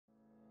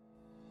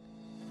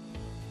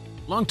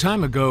Long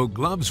time ago,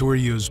 gloves were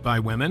used by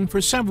women for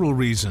several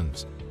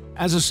reasons.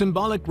 As a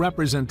symbolic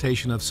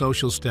representation of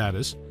social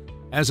status,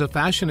 as a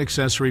fashion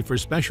accessory for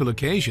special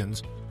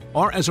occasions,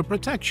 or as a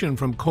protection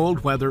from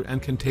cold weather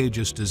and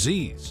contagious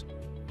disease.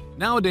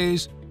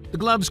 Nowadays, the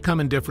gloves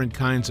come in different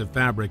kinds of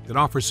fabric that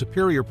offer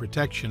superior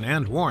protection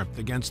and warmth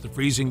against the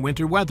freezing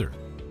winter weather.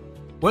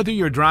 Whether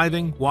you're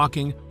driving,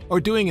 walking, or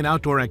doing an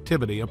outdoor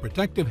activity, a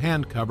protective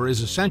hand cover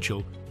is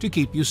essential to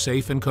keep you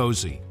safe and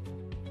cozy.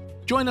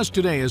 Join us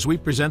today as we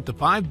present the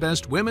 5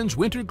 best women's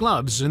winter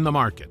gloves in the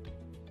market.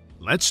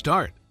 Let's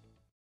start.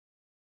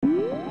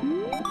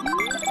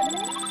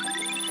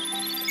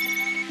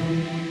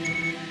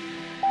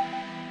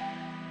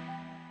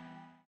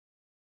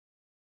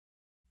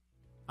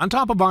 On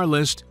top of our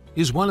list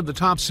is one of the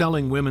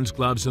top-selling women's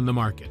gloves in the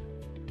market,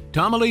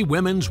 Tommy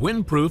Women's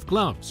Windproof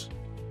Gloves.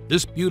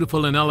 This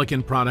beautiful and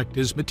elegant product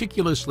is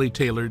meticulously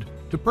tailored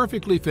to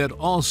perfectly fit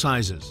all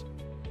sizes.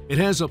 It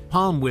has a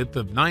palm width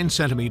of 9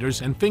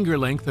 centimeters and finger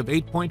length of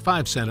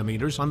 8.5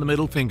 centimeters on the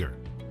middle finger.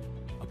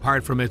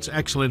 Apart from its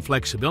excellent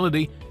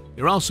flexibility,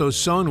 they're also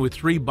sewn with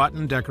 3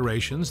 button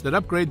decorations that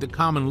upgrade the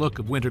common look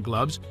of winter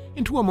gloves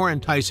into a more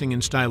enticing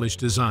and stylish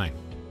design.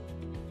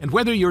 And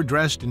whether you're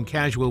dressed in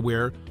casual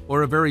wear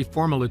or a very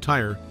formal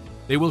attire,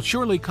 they will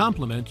surely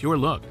complement your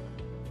look.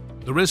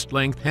 The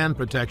wrist-length hand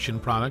protection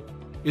product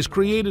is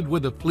created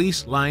with a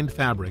fleece-lined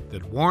fabric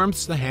that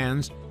warms the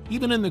hands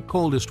even in the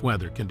coldest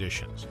weather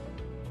conditions.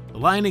 The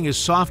lining is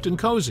soft and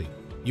cozy.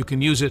 You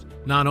can use it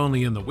not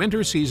only in the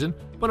winter season,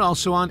 but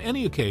also on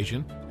any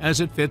occasion, as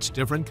it fits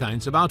different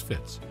kinds of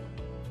outfits.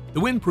 The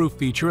windproof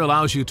feature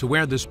allows you to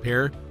wear this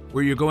pair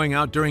where you're going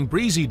out during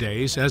breezy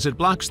days, as it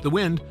blocks the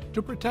wind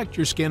to protect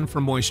your skin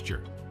from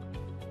moisture.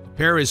 The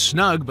pair is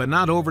snug but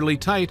not overly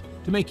tight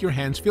to make your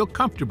hands feel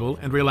comfortable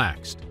and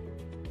relaxed.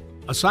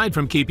 Aside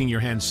from keeping your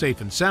hands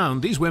safe and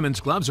sound, these women's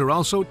gloves are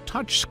also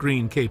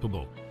touchscreen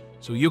capable,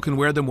 so you can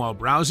wear them while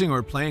browsing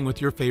or playing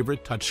with your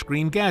favorite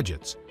touchscreen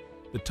gadgets.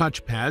 The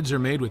touch pads are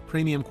made with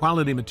premium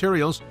quality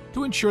materials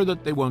to ensure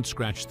that they won't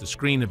scratch the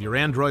screen of your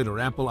Android or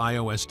Apple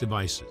iOS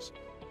devices.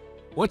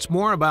 What's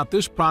more about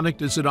this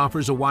product is it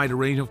offers a wide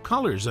range of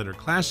colors that are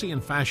classy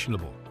and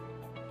fashionable.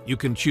 You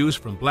can choose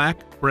from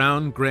black,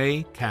 brown,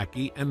 gray,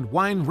 khaki, and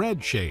wine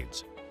red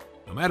shades.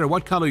 No matter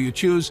what color you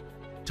choose,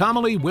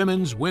 Tommy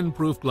Women's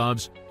Windproof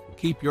Gloves will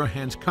keep your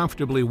hands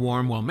comfortably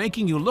warm while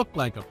making you look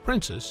like a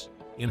princess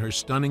in her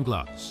stunning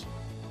gloves.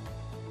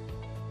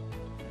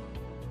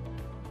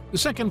 The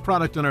second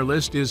product on our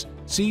list is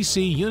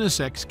CC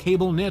Unisex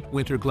Cable Knit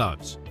Winter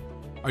Gloves.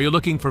 Are you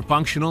looking for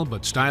functional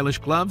but stylish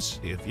gloves?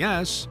 If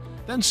yes,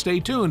 then stay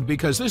tuned,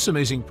 because this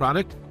amazing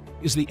product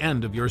is the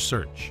end of your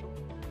search.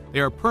 They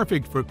are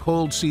perfect for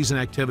cold season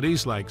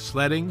activities like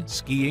sledding,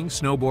 skiing,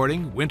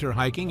 snowboarding, winter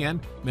hiking,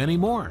 and many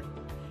more.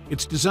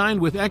 It's designed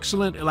with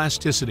excellent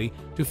elasticity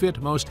to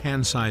fit most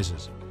hand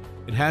sizes.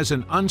 It has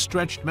an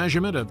unstretched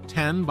measurement of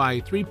 10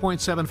 by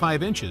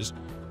 3.75 inches,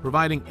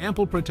 providing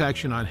ample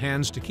protection on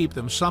hands to keep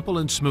them supple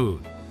and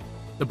smooth.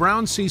 The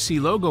brown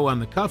CC logo on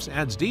the cuffs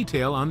adds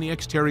detail on the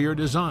exterior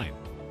design.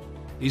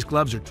 These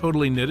gloves are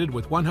totally knitted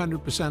with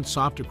 100%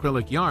 soft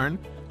acrylic yarn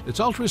that's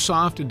ultra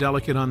soft and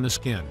delicate on the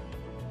skin.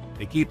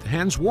 They keep the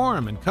hands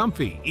warm and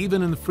comfy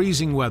even in the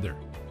freezing weather.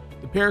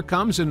 The pair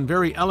comes in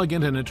very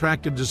elegant and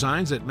attractive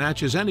designs that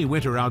matches any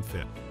winter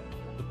outfit.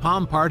 The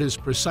palm part is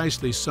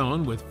precisely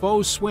sewn with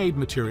faux suede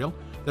material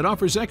that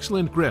offers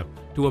excellent grip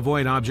to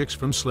avoid objects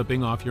from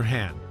slipping off your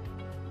hand.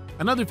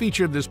 Another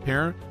feature of this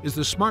pair is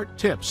the Smart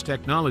Tips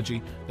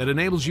technology that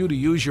enables you to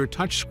use your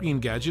touchscreen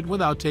gadget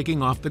without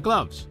taking off the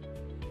gloves.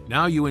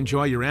 Now you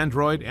enjoy your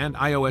Android and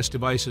iOS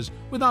devices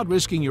without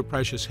risking your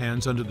precious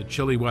hands under the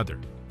chilly weather.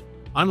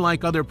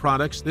 Unlike other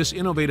products, this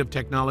innovative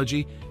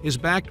technology is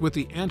backed with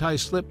the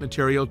anti-slip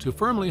material to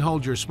firmly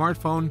hold your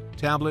smartphone,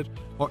 tablet,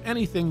 or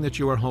anything that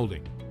you are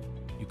holding.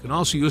 You can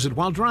also use it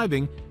while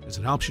driving, as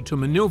it helps you to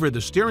maneuver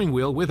the steering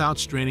wheel without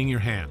straining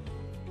your hand.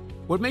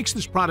 What makes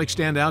this product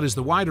stand out is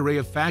the wide array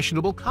of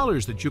fashionable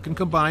colors that you can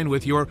combine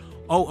with your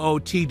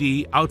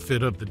OOTD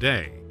outfit of the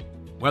day.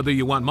 Whether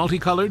you want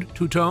multicolored,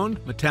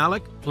 two-toned,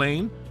 metallic,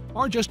 plain,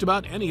 or just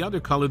about any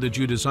other color that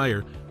you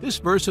desire, this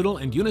versatile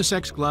and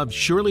unisex glove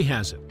surely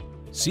has it.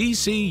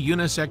 CC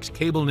Unisex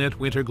Cable Knit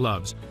Winter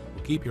Gloves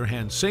will keep your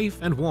hands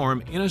safe and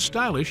warm in a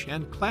stylish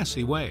and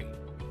classy way.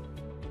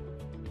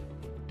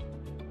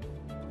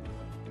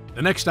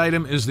 The next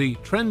item is the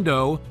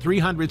Trendo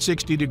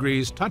 360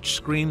 Degrees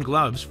Touchscreen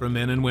Gloves for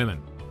men and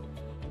women.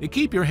 They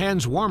keep your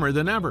hands warmer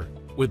than ever.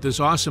 With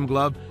this awesome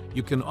glove,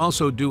 you can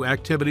also do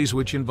activities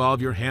which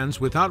involve your hands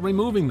without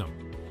removing them.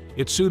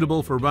 It's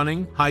suitable for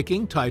running,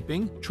 hiking,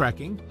 typing,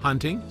 trekking,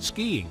 hunting,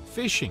 skiing,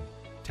 fishing,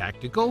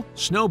 tactical,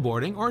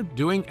 snowboarding, or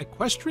doing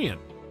equestrian.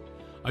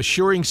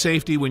 Assuring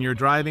safety when you're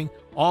driving,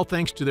 all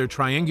thanks to their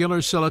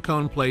triangular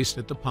silicone placed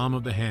at the palm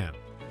of the hand.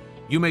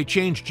 You may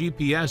change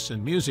GPS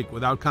and music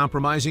without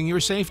compromising your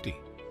safety.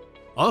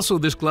 Also,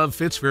 this glove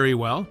fits very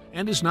well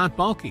and is not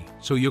bulky,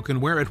 so you can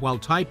wear it while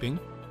typing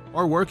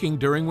or working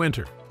during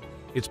winter.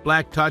 Its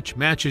black touch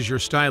matches your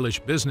stylish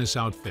business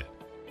outfit.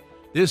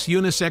 This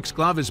unisex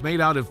glove is made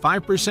out of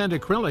 5%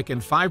 acrylic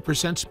and 5%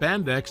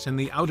 spandex in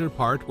the outer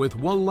part with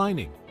wool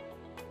lining.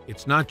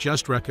 It's not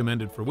just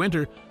recommended for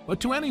winter, but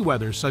to any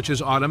weather such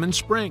as autumn and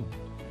spring.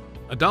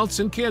 Adults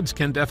and kids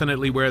can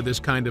definitely wear this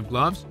kind of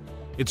gloves.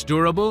 It's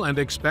durable and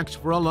expects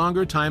for a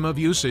longer time of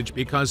usage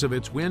because of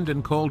its wind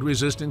and cold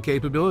resistant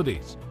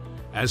capabilities.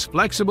 As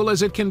flexible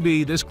as it can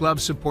be, this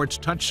glove supports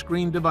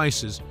touchscreen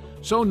devices,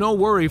 so no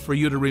worry for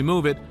you to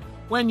remove it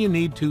when you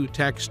need to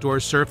text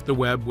or surf the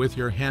web with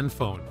your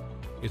handphone.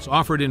 It's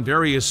offered in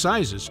various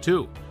sizes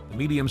too. The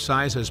medium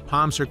size has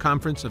palm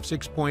circumference of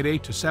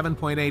 6.8 to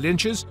 7.8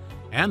 inches,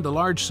 and the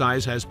large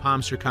size has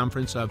palm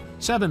circumference of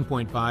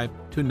 7.5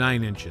 to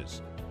 9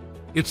 inches.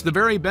 It's the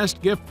very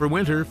best gift for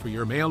winter for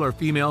your male or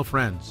female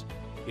friends.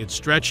 It's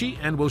stretchy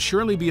and will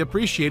surely be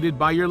appreciated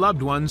by your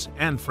loved ones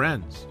and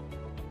friends.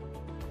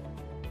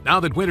 Now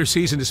that winter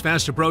season is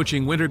fast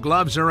approaching, winter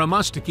gloves are a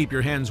must to keep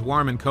your hands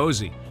warm and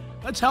cozy.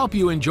 Let's help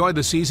you enjoy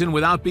the season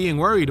without being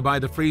worried by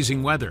the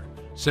freezing weather.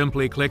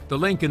 Simply click the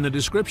link in the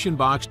description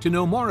box to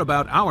know more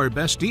about our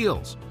best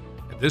deals.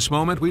 At this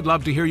moment, we'd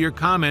love to hear your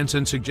comments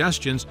and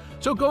suggestions,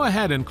 so go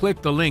ahead and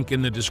click the link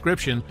in the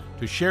description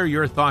to share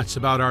your thoughts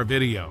about our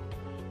video.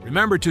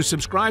 Remember to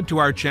subscribe to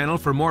our channel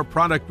for more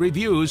product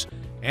reviews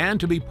and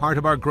to be part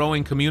of our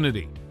growing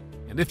community.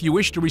 And if you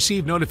wish to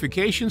receive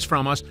notifications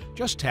from us,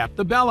 just tap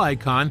the bell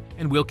icon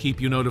and we'll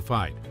keep you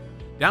notified.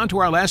 Down to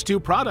our last two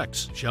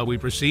products. Shall we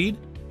proceed?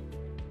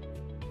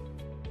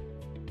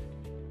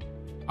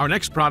 Our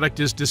next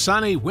product is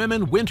Dasani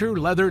Women Winter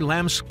Leather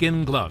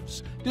Lambskin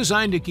Gloves,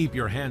 designed to keep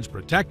your hands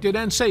protected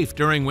and safe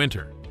during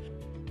winter.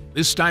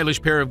 This stylish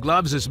pair of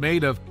gloves is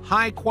made of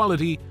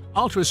high-quality,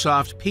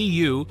 ultra-soft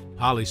PU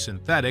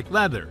polysynthetic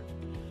leather.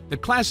 The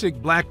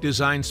classic black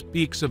design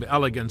speaks of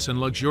elegance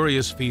and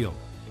luxurious feel.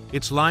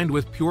 It's lined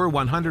with pure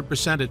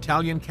 100%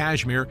 Italian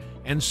cashmere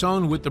and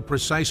sewn with the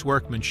precise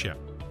workmanship.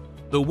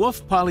 The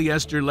woof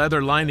polyester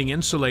leather lining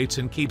insulates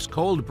and keeps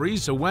cold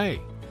breeze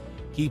away,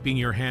 keeping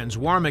your hands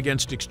warm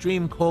against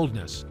extreme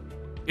coldness.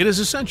 It is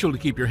essential to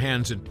keep your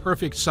hands in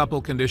perfect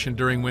supple condition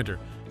during winter,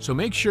 so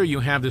make sure you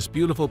have this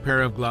beautiful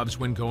pair of gloves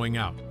when going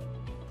out.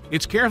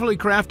 It's carefully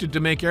crafted to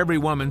make every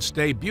woman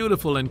stay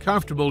beautiful and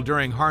comfortable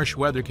during harsh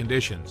weather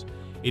conditions.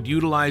 It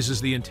utilizes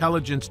the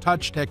Intelligence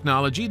Touch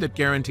technology that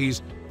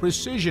guarantees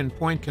precision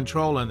point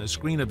control on the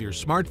screen of your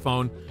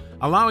smartphone,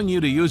 allowing you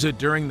to use it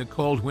during the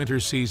cold winter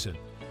season.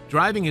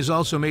 Driving is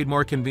also made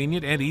more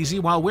convenient and easy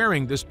while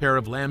wearing this pair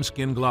of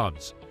lambskin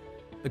gloves.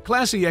 The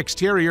classy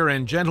exterior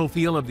and gentle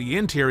feel of the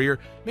interior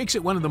makes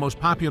it one of the most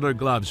popular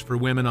gloves for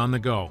women on the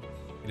go.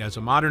 It has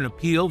a modern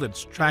appeal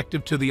that's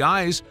attractive to the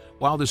eyes,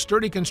 while the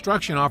sturdy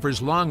construction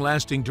offers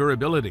long-lasting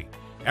durability.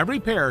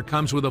 Every pair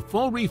comes with a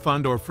full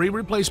refund or free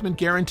replacement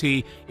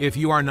guarantee if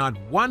you are not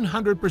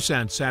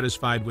 100%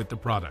 satisfied with the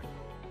product.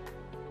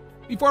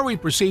 Before we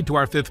proceed to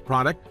our fifth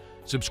product,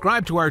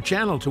 subscribe to our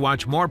channel to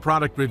watch more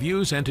product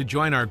reviews and to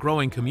join our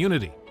growing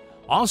community.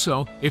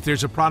 Also, if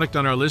there's a product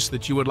on our list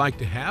that you would like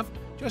to have,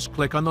 just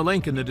click on the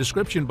link in the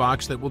description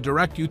box that will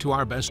direct you to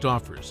our best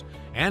offers.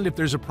 And if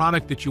there's a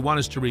product that you want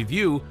us to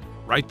review,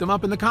 write them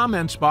up in the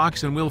comments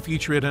box and we'll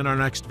feature it in our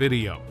next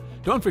video.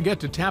 Don't forget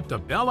to tap the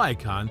bell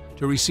icon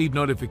to receive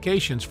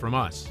notifications from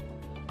us.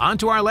 On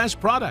to our last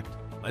product.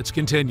 Let's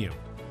continue.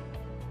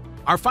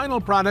 Our final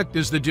product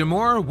is the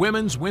Demore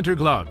Women's Winter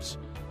Gloves.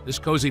 This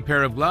cozy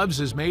pair of gloves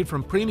is made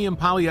from premium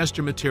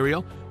polyester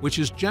material, which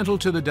is gentle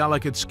to the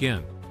delicate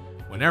skin.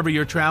 Whenever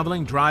you're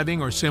traveling,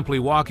 driving, or simply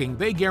walking,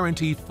 they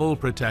guarantee full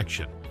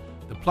protection.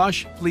 The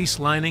plush fleece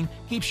lining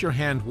keeps your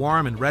hand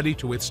warm and ready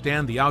to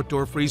withstand the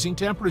outdoor freezing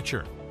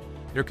temperature.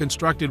 They're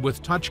constructed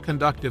with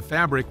touch-conductive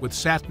fabric with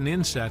satin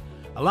inset,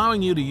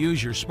 allowing you to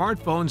use your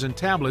smartphones and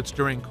tablets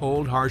during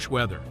cold, harsh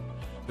weather.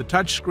 The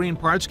touchscreen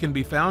parts can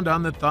be found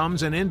on the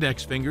thumbs and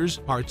index fingers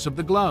parts of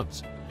the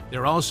gloves.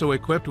 They're also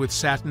equipped with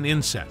satin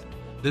inset.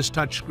 This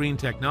touchscreen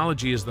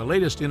technology is the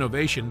latest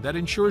innovation that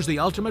ensures the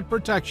ultimate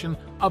protection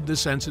of the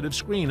sensitive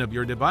screen of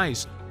your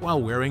device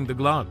while wearing the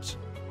gloves.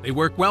 They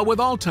work well with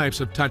all types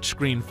of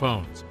touchscreen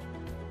phones.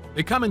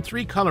 They come in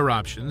 3 color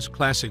options: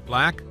 classic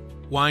black,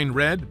 wine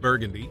red,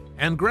 burgundy,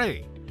 and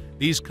gray.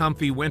 These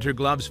comfy winter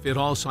gloves fit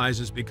all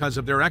sizes because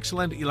of their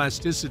excellent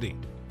elasticity.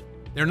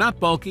 They're not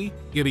bulky,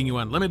 giving you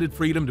unlimited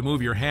freedom to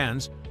move your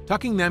hands.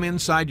 Tucking them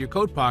inside your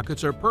coat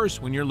pockets or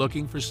purse when you're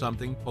looking for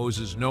something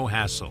poses no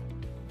hassle.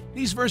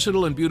 These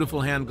versatile and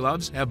beautiful hand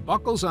gloves have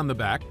buckles on the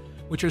back,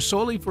 which are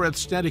solely for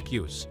aesthetic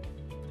use.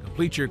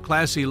 Complete your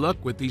classy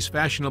look with these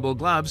fashionable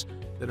gloves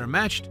that are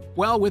matched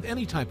well with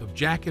any type of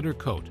jacket or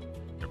coat.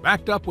 They're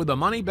backed up with a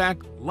money-back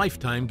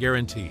lifetime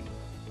guarantee.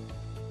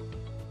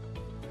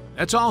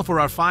 That's all for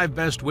our 5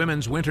 best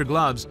women's winter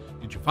gloves.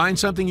 Did you find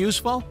something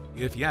useful?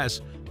 If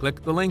yes,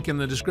 click the link in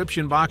the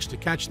description box to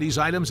catch these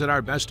items at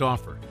our best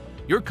offer.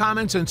 Your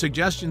comments and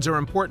suggestions are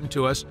important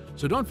to us,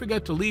 so don't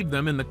forget to leave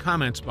them in the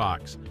comments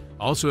box.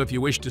 Also, if you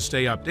wish to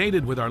stay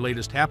updated with our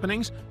latest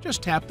happenings,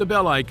 just tap the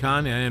bell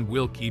icon and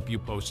we'll keep you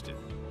posted.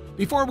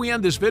 Before we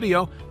end this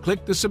video,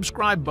 click the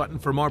subscribe button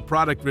for more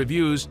product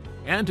reviews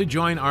and to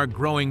join our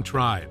growing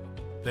tribe.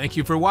 Thank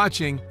you for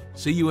watching.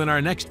 See you in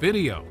our next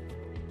video.